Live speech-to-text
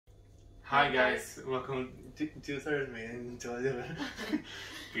Hi guys, welcome to third meeting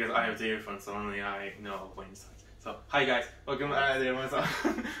because I have the earphones, so only I know when it starts. So hi guys, welcome to the earphones.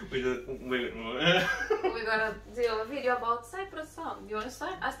 We're gonna do a video about Cyprus song. You wanna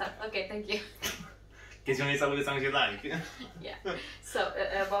start? I start. Okay, thank you. Because you only start with the songs you like. Yeah. So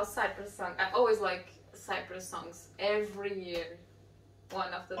about Cyprus song, I always like Cyprus songs every year.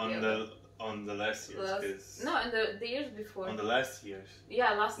 One after the other. On the last years, no, and the years before. On the last years.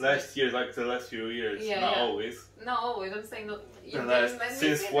 Yeah, last years, like the last few years. Yeah, not yeah. always. Not always. I'm saying that.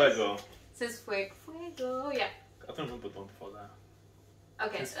 Since Fuego. Since Fuego, yeah. I don't remember the one before that.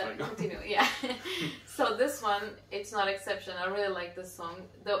 Okay, continue. Yeah. So this one, it's not exception. I really like this song.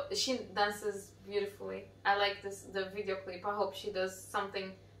 Though she dances beautifully. I like the video clip. I hope she does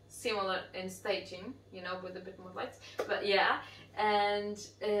something similar in staging, you know, with a bit more lights. But yeah, and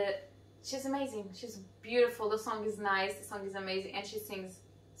she's amazing. She's beautiful. The song is nice. The song is amazing, and she sings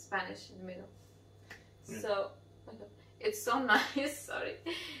Spanish in the middle. Yeah. So it's so nice. Sorry,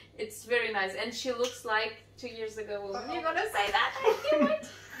 it's very nice, and she looks like 2 years ago. You're gonna say that? I knew it.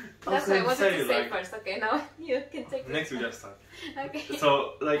 That's what I wanted to say first. Okay, now you can take. Next we just start. Okay.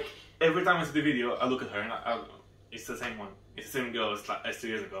 So like every time I see the video, I look at her and it's the same one. It's the same girl as 2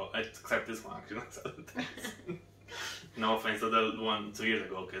 years ago, except this one actually. No offense to the one 2 years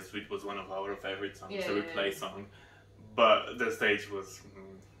ago, because it was one of our favorite songs, the replay song. But the stage was.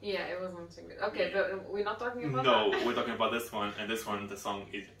 Yeah, it wasn't so good. Okay, yeah. But we're not talking about that? No, we're talking about this one, and this one, the song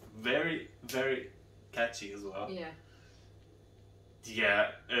is very, very catchy as well. Yeah.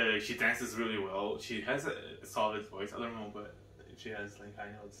 Yeah, she dances really well. She has a solid voice. I don't know, but she has like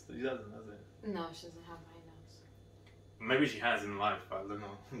high notes. She doesn't, does it? No, she doesn't have high notes. Maybe she has in life, but I don't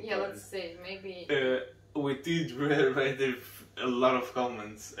know. Yeah, let's see. Maybe. We did read a lot of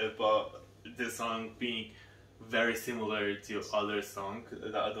comments about this song being very similar to other songs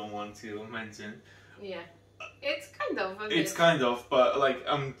that I don't want to mention. Yeah, it's kind of. It's kind of, but like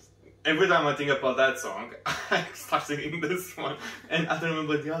every time I think about that song, I start singing this one, and I don't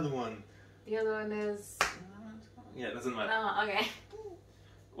remember the other one. The other one is. Yeah, it doesn't matter. Oh, okay.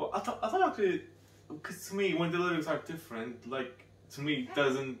 Well, I thought actually, because to me, when the lyrics are different, like to me, it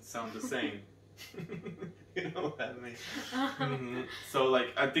doesn't sound the same. You know what I mean? So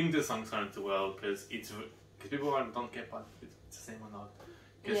like, I think the song's going to do well because people don't care about if it's the same or not.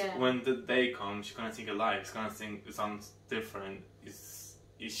 Because when the day comes, she's gonna sing it live. She's gonna sing. It sounds different.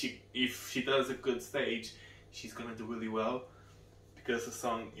 If she does a good stage, she's gonna do really well. Because the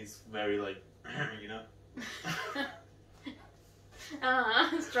song is very like, you know.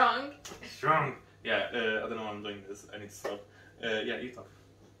 Strong. Strong. Yeah. I don't know why I'm doing this. I need to stop. Yeah, you talk.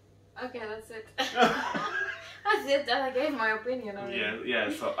 Okay, that's it. That's it. I gave my opinion already. Yeah.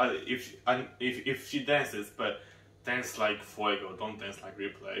 So if she dances, but dance like Fuego, don't dance like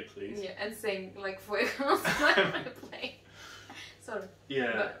Replay, please. Yeah, and sing like Fuego, like Replay. Sorry.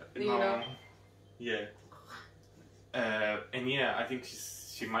 Yeah. But, you know. Yeah. And yeah, I think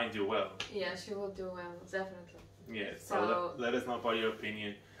she might do well. Yeah, she will do well, definitely. Yeah. So let us know about your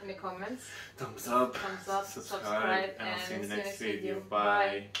opinion. In the comments. Thumbs up. Subscribe, and I'll see you in the next video.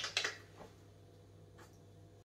 Bye.